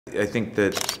I think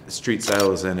that street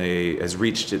style has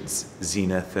reached its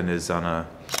zenith and is on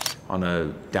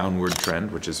a downward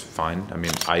trend, which is fine. I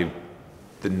mean,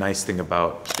 the nice thing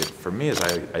about it for me is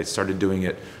I started doing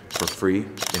it for free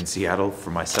in Seattle for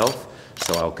myself,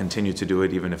 so I'll continue to do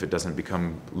it even if it doesn't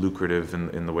become lucrative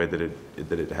in the way that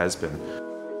it has been.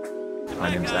 My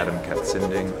name's Adam Katz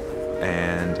Sinding,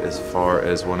 and as far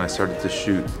as when I started to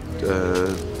shoot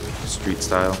street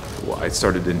style, well, I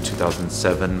started in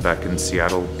 2007 back in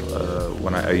Seattle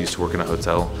when I used to work in a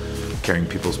hotel carrying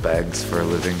people's bags for a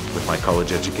living with my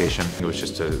college education. It was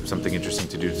just something interesting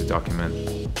to do to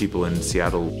document people in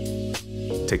Seattle,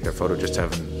 take their photo, just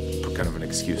having kind of an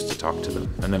excuse to talk to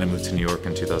them. And then I moved to New York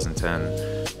in 2010,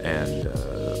 and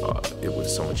it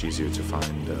was so much easier to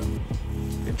find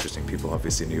interesting people.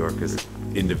 Obviously, New York is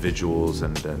individuals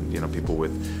and you know, people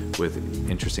with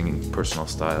interesting personal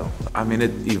style. I mean,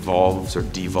 it evolves or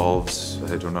devolves.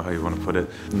 I don't know how you want to put it.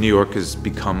 New York has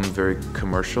become very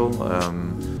commercial. I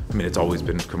mean, it's always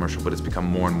been commercial, but it's become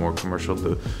more and more commercial.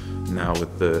 Now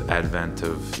with the advent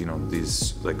of, you know,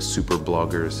 these like super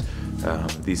bloggers,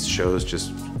 these shows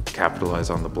just capitalize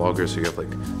on the bloggers. So you have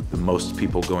like the most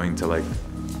people going to like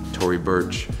Tory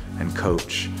Burch and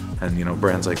Coach and, you know,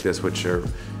 brands like this, which are,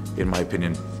 in my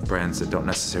opinion, brands that don't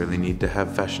necessarily need to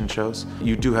have fashion shows.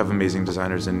 You do have amazing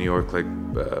designers in New York like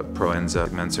Proenza,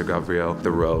 Menser Gabriel,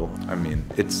 The Row. I mean,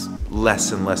 it's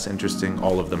less and less interesting.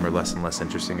 All of them are less and less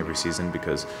interesting every season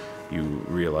because you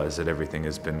realize that everything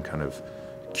has been kind of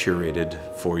curated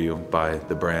for you by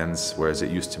the brands, whereas it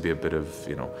used to be a bit of,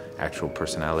 you know, actual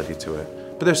personality to it.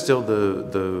 But there's still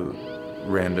the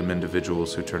random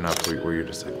individuals who turn up where you're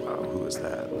just like, wow, who is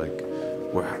that? Like,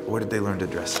 where did they learn to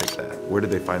dress like that? Where did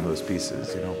they find those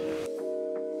pieces, you know?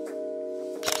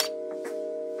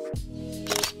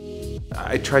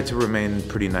 I try to remain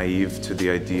pretty naive to the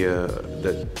idea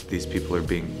that these people are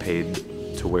being paid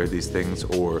to wear these things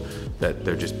or that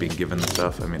they're just being given the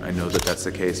stuff. I mean, I know that that's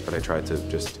the case, but I try to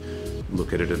just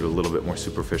look at it at a little bit more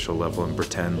superficial level and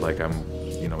pretend like I'm,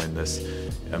 you know, in this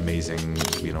amazing,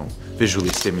 you know, visually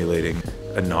stimulating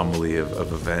anomaly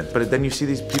of event. But then you see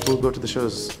these people who go to the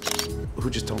shows who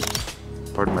just don't,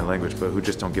 pardon my language, but who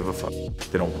just don't give a fuck.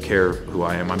 They don't care who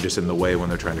I am. I'm just in the way when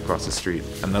they're trying to cross the street.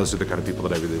 And those are the kind of people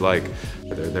that I really like.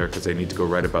 They're there because they need to go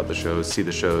write about the shows, see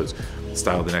the shows,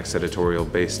 style the next editorial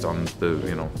based on the,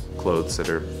 you know, clothes that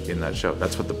are in that show.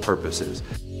 That's what the purpose is.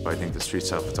 I think the street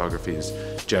style photography has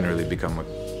generally become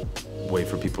a way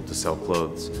for people to sell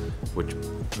clothes, which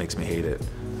makes me hate it.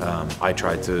 I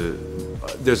try to,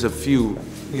 there's a few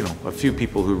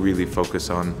people who really focus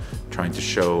on trying to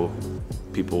show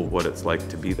people what it's like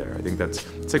to be there. I think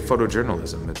it's like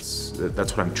photojournalism.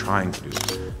 That's what I'm trying to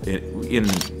do in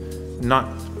not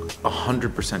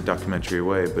 100% documentary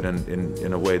way, but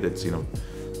in a way that's, you know,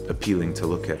 appealing to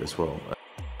look at as well.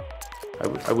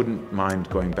 I wouldn't mind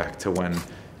going back to when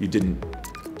you didn't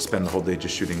spend the whole day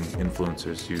just shooting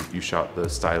influencers. You shot the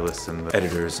stylists and the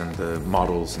editors and the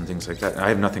models and things like that. And I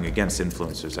have nothing against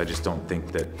influencers. I just don't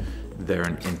think that they're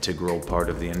an integral part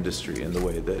of the industry in the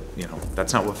way that, you know,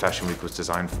 that's not what Fashion Week was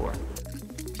designed for.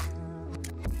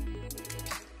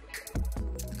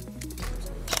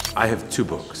 I have 2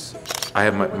 books. I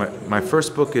have my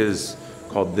first book is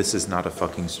called This Is Not a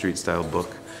Fucking Street Style Book,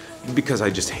 because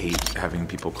I just hate having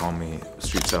people call me a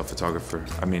street style photographer.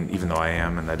 I mean, even though I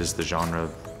am, and that is the genre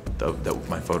that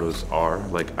my photos are,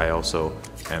 like, I also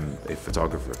am a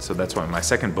photographer. So that's why my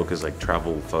second book is like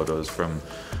travel photos from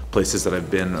places that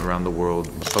I've been around the world,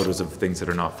 photos of things that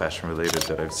are not fashion related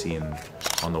that I've seen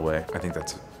on the way. I think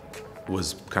that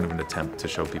was kind of an attempt to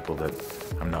show people that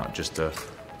I'm not just a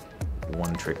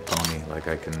one-trick pony, like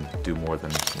I can do more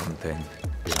than one thing,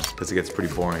 you know, because it gets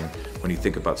pretty boring when you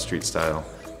think about street style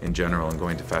in general and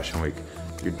going to Fashion Week.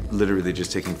 You're literally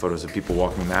just taking photos of people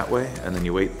walking that way, and then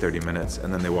you wait 30 minutes,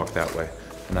 and then they walk that way.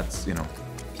 And that's, you know,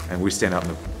 and we stand out in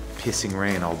the pissing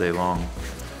rain all day long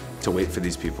to wait for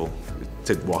these people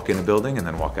to walk in a building and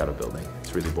then walk out a building.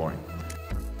 It's really boring.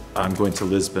 I'm going to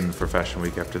Lisbon for Fashion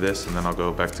Week after this, and then I'll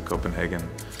go back to Copenhagen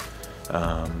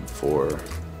for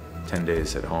 10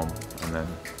 days at home, and then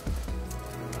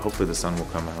hopefully the sun will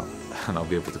come out, and I'll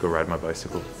be able to go ride my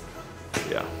bicycle.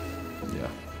 Yeah.